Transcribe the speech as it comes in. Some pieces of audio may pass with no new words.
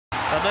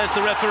And there's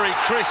the referee,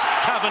 Chris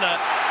Kavanagh,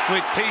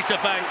 with Peter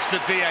Banks, the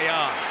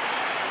VAR.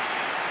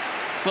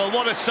 Well,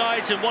 what a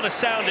sight and what a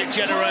sound it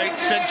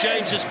generates. St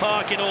James's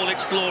Park in all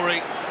its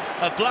glory.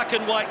 A black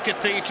and white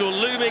cathedral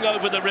looming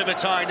over the River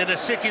Tyne in a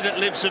city that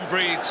lives and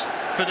breathes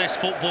for this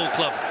football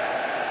club.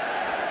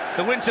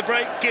 The winter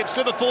break gives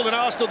Liverpool and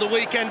Arsenal the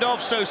weekend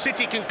off, so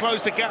City can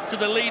close the gap to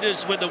the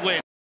leaders with a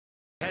win.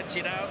 Heads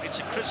it out, it's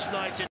a crisp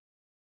night in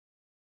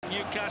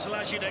Newcastle,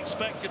 as you'd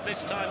expect at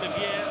this time of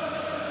year.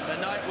 A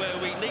night where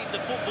we need the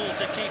football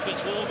to keep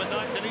us warm, a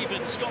night that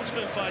even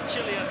Scotsmen find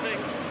chilly, I think.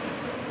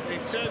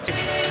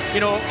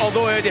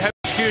 Although Eddie has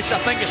an excuse, I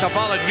think it's a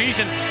valid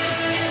reason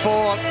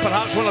for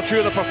perhaps one or two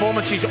of the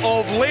performances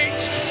of late.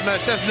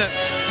 This isn't it?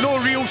 No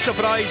real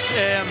surprise.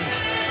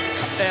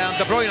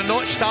 De Bruyne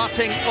not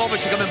starting,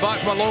 obviously coming back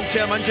from a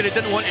long-term injury,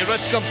 didn't want to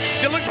risk him.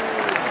 They look.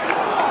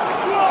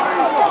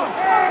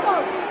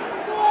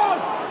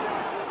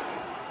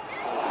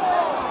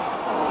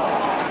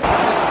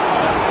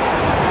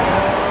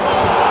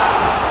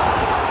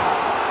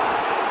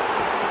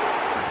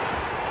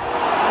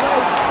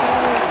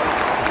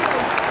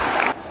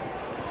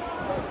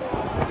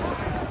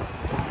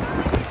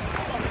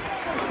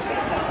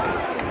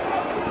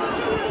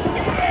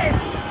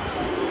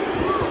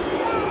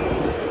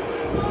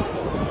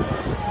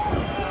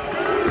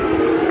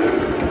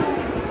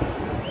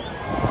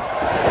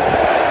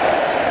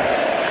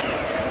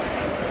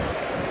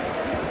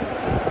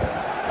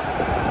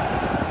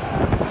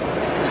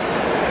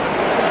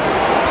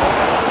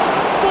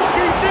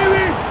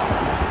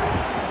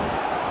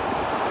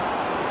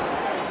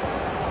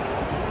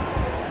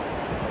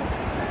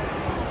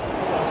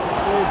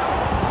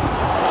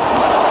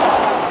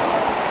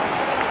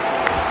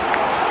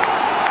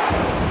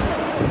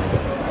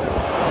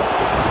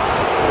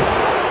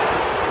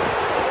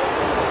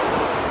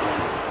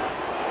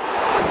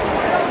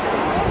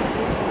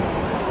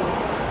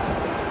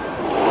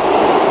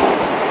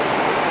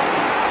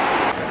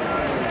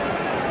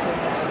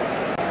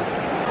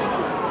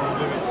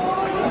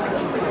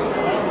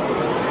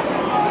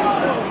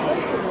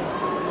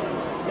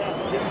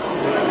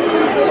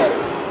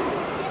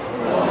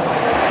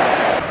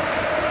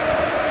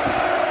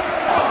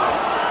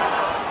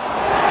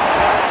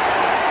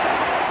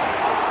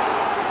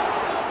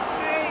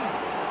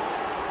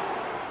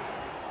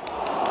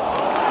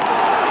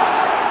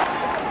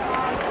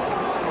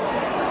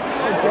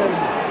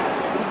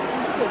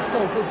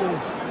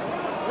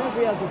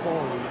 He has the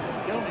ball.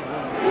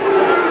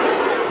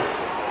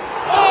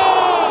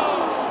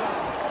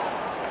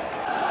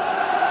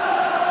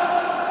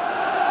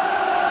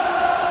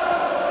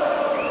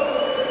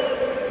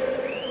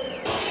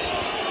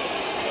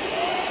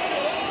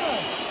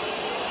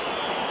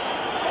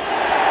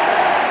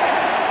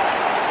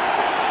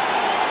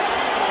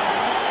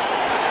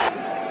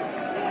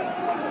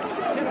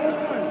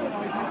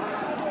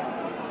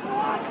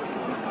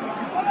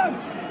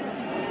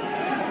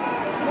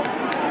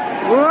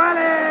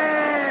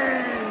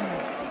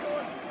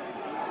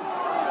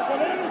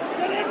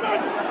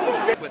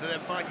 Whether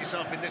then find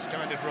yourself in this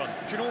kind of run.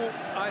 Do you know,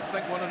 I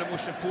think one of the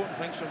most important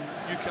things from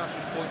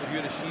Newcastle's point of view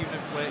this evening,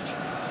 Fletch,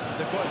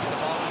 they've got to get the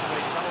balance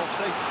right. Is that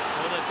offside?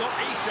 Well, they've got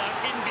Isak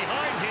in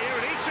behind here,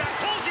 and Isak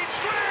pulls it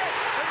square,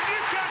 and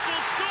Newcastle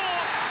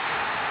score.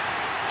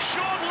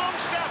 Sean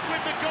Longstaff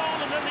with the goal,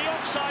 and then the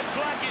offside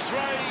flag is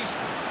raised,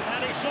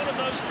 and it's one of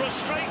those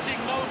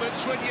frustrating moments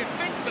when you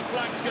think the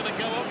flag's going to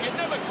go up, you're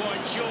never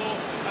quite sure,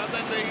 and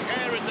then the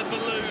air in the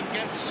balloon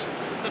gets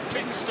the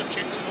pin stuck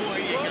in, and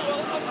away you go.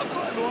 Well, I've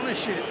got to be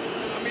honest with you.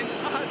 I mean,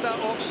 I had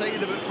that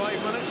offside about 5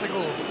 minutes ago,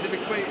 to be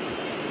quite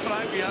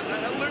frank with you.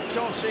 It looked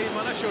offside,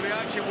 my initial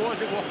reaction was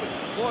it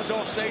was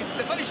offside.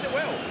 They finished it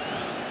well.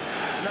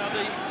 Now,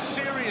 the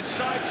serious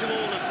side to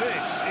all of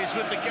this is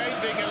with the game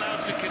being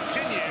allowed to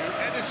continue,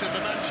 Edison,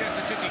 the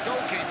Manchester City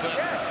goalkeeper,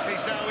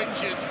 is now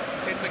injured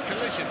in the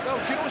collision. Well,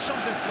 do you know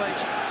something,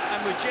 Fletch?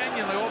 And we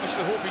genuinely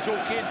obviously hope he's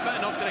okay and fit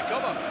enough to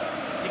recover.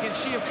 You can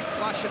see him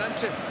clashing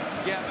into.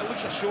 Yeah, it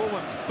looks a sore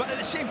one. But at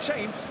the same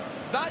time,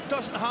 that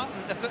doesn't happen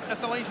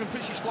if the linesman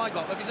puts his flag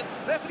up. If the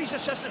referee's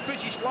assistant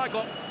puts his flag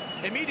up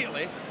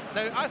immediately,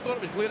 now I thought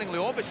it was glaringly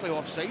obviously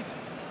offside.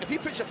 If he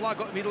puts the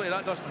flag up immediately,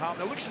 that doesn't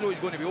happen. It looks as though he's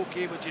going to be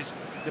okay, which is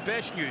the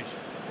best news.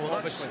 Well,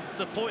 obviously. that's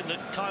the point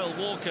that Kyle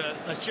Walker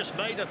has just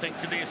made, I think,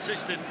 to the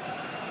assistant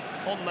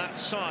on that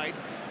side.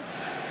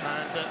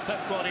 And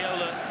Pep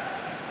Guardiola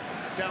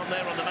down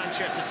there on the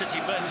Manchester City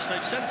bench.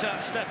 They've sent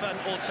out Stefan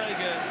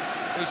Ortega,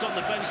 who's on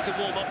the bench to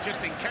warm up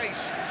just in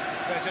case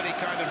there's any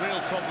kind of real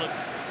problem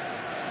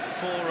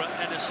for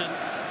Edison.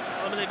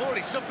 I mean, they've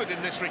already suffered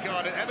in this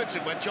regard at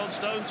Everton when John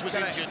Stones was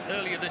injured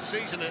earlier this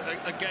season,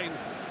 a game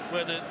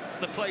where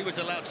the play was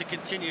allowed to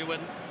continue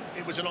when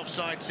it was an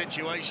offside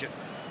situation.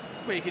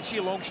 Well, you can see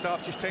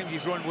Longstaff just times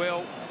he's run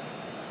well,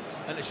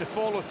 and it's a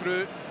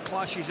follow-through,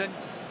 clashes in.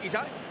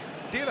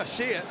 Dare I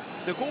say it,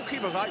 the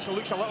goalkeeper actually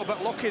looks a little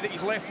bit lucky that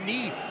his left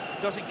knee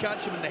doesn't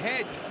catch him in the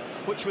head,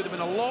 which would have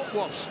been a lot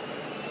worse.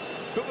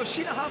 But we've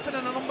seen it happen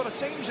in a number of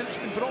times, and it's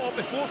been brought up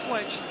before,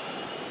 Fletch.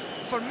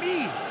 For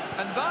me,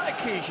 on that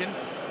occasion,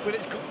 But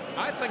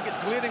I think it's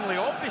glaringly,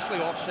 obviously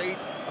offside.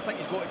 I think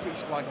he's got to put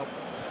his flag up.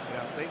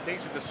 Yeah,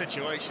 these are the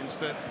situations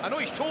that... I know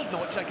he's told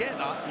not to, I get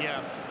that.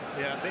 Yeah,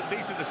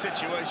 these are the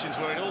situations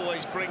where it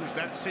always brings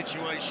that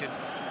situation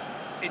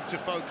into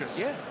focus.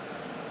 Yeah.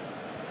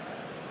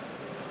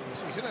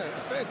 He's in a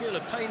fair deal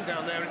of pain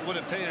down there, it would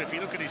appear, if you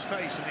look at his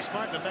face, and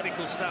despite the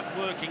medical staff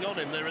working on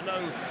him, there are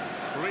no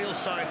real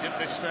signs at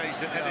this stage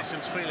that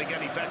Edison's feeling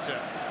any better.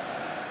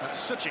 That's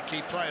such a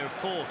key player, of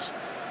course,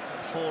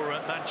 for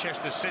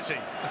Manchester City.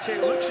 I tell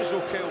you, it looks as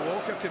though Kyle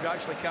Walker could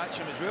actually catch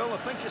him as well. I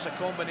think it's a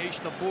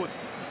combination of both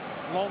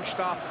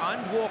Longstaff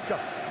and Walker.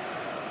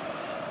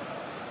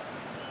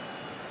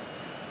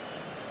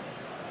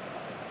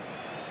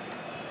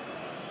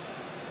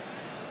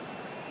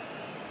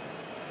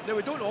 Now,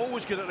 we don't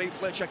always get it right,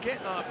 Fletch, I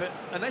get that, but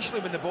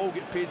initially when the ball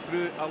get paid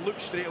through, I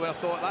looked straight away, I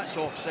thought that's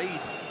offside.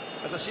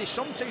 As I say,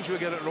 sometimes we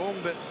get it wrong,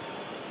 but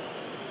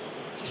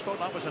I just thought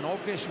that was an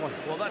obvious one.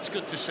 Well, that's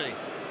good to see.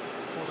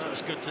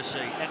 That's good to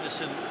see.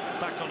 Edison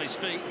back on his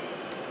feet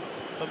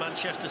for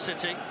Manchester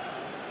City.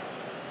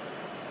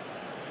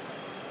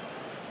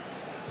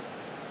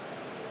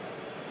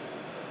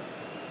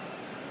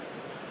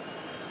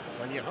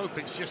 And you hope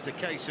it's just a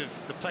case of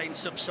the pain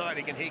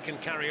subsiding and he can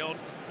carry on.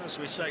 As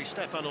we say,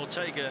 Stefan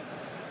Ortega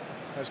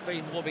has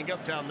been warming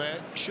up down there,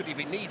 should he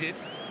be needed.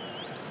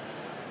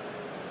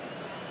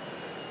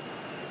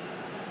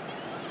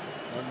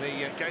 And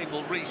the game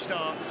will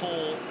restart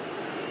for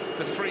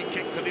the free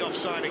kick for the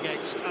offside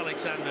against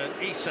Alexander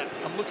Isak.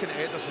 I'm looking at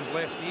Ederson's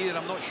left knee, and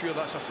I'm not sure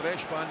that's a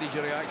fresh bandage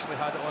or he actually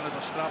had it on as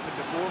a strapping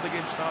before the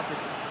game started.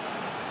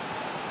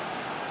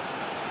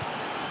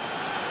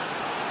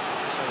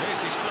 So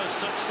here's his first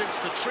touch since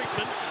the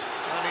treatment,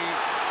 and he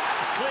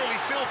is clearly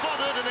still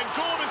bothered, and then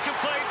Gordon can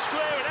play it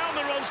square, and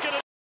Almiron's going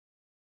to...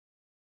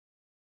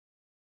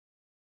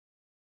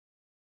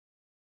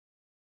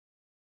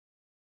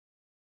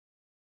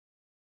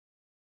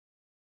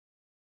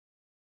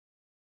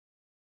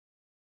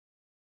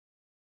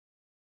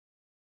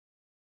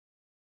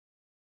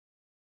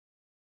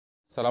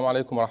 السلام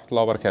عليكم ورحمة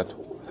الله وبركاته.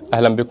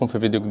 أهلا بكم في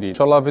فيديو جديد. إن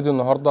شاء الله فيديو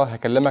النهاردة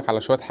هكلمك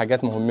على شوية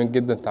حاجات مهمين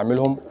جدا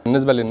تعملهم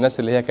بالنسبة للناس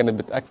اللي هي كانت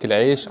بتأكل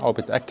عيش أو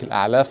بتأكل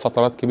أعلاف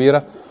فترات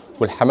كبيرة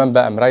والحمام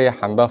بقى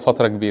مريح عندها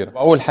فترة كبيرة.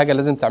 أول حاجة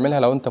لازم تعملها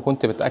لو أنت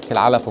كنت بتأكل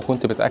علف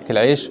وكنت بتأكل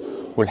عيش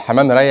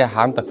والحمام مريح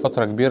عندك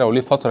فترة كبيرة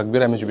وليه فترة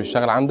كبيرة مش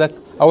بيشتغل عندك،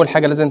 أول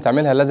حاجة لازم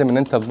تعملها لازم إن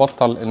أنت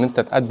تبطل إن أنت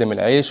تقدم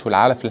العيش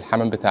والعلف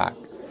للحمام بتاعك.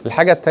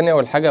 الحاجة التانية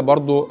والحاجة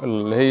برضو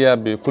اللي هي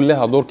بيكون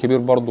لها دور كبير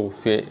برضو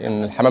في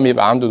ان الحمام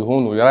يبقى عنده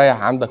دهون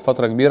ويريح عندك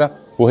فترة كبيرة،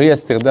 وهي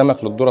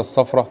استخدامك للذرة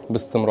الصفراء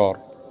باستمرار.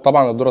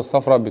 طبعا الذرة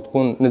الصفراء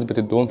بتكون نسبة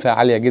الدهون فيها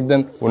عالية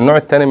جدا، والنوع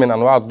التاني من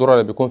انواع الذرة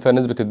اللي بيكون فيها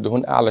نسبة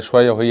الدهون اعلى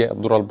شوية وهي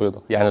الذرة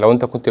البيضاء. يعني لو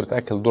انت كنت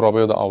بتاكل ذرة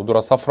بيضاء او ذرة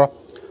صفراء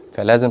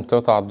فلازم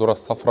تقطع الذرة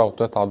الصفراء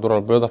وتقطع الذرة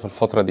البيضاء في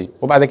الفترة دي،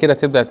 وبعد كده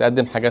تبدأ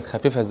تقدم حاجات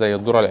خفيفة زي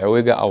الذرة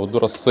العويجة او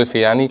الذرة الصيفي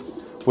يعني،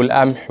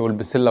 والقمح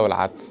والبسله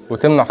والعدس،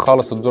 وتمنع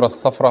خالص الذره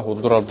الصفراء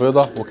والذره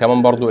البيضاء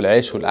وكمان برضو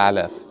العيش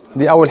والاعلاف.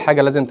 دي اول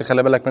حاجه لازم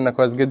تخلي بالك منها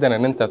كويس جدا،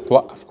 ان انت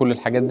توقف كل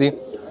الحاجات دي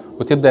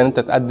وتبدا ان انت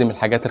تقدم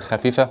الحاجات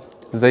الخفيفه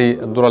زي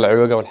الذره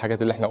العويجه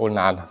والحاجات اللي احنا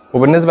قلنا عنها.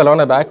 وبالنسبه لو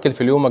انا باكل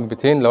في اليوم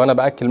وجبتين، لو انا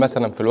باكل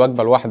مثلا في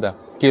الوجبه الواحده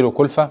كيلو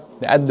كلفه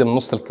نقدم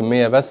نص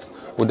الكميه بس،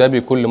 وده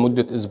بيكون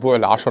لمده اسبوع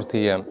ل 10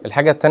 ايام.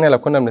 الحاجه الثانيه لو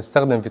كنا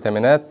بنستخدم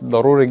فيتامينات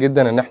ضروري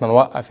جدا ان احنا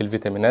نوقف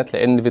الفيتامينات،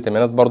 لان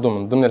الفيتامينات برضو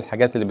من ضمن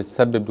الحاجات اللي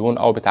بتسبب دهون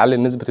او بتعلي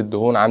نسبه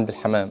الدهون عند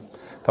الحمام،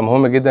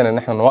 فمهم جدا ان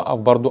احنا نوقف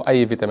برضو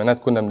اي فيتامينات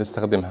كنا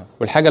بنستخدمها.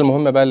 والحاجه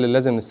المهمه بقى اللي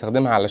لازم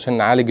نستخدمها علشان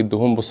نعالج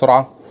الدهون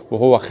بسرعه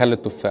وهو خل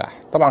التفاح.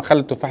 طبعا خل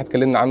التفاح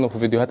اتكلمنا عنه في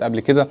فيديوهات قبل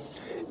كده،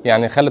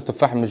 يعني خل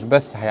التفاح مش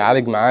بس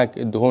هيعالج معاك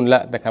الدهون،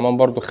 لا ده كمان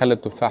برضو خل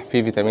التفاح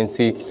فيه فيتامين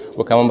سي،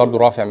 وكمان برضو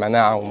رافع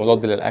مناعه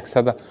ومضاد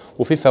للاكسده،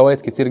 وفيه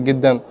فوائد كتير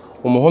جدا.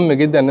 ومهم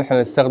جدا ان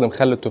احنا نستخدم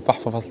خل التفاح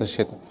في فصل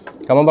الشتاء.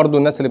 كمان برضو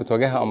الناس اللي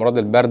بتواجهها امراض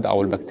البرد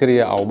او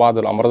البكتيريا او بعض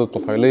الامراض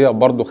الطفيليه،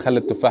 برضو خل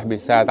التفاح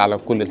بيساعد على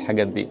كل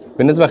الحاجات دي.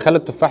 بالنسبه لخل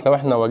التفاح لو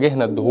احنا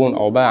واجهنا الدهون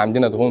او بقى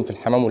عندنا دهون في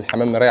الحمام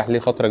والحمام مريح ليه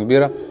فتره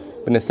كبيره،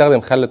 بنستخدم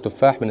خل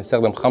التفاح،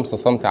 بنستخدم 5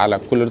 سم على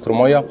كل لتر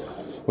ميه،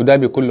 وده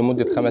بيكون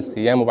لمده 5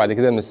 ايام، وبعد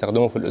كده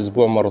بنستخدمه في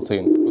الاسبوع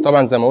مرتين.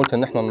 وطبعا زي ما قلت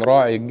ان احنا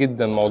نراعي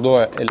جدا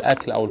موضوع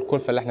الاكل او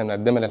الكلفه اللي احنا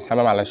بنقدمها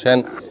للحمام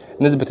علشان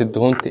نسبه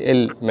الدهون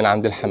تقل من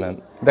عند الحمام.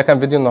 ده كان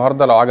فيديو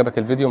النهارده، لو عجبك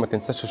الفيديو ما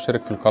تنساش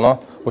تشترك في القناه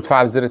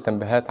وتفعل زر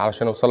التنبيهات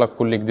علشان يوصلك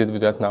كل جديد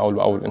فيديوهاتنا اول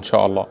باول ان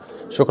شاء الله.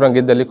 شكرا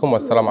جدا لكم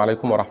والسلام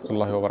عليكم ورحمه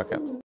الله وبركاته.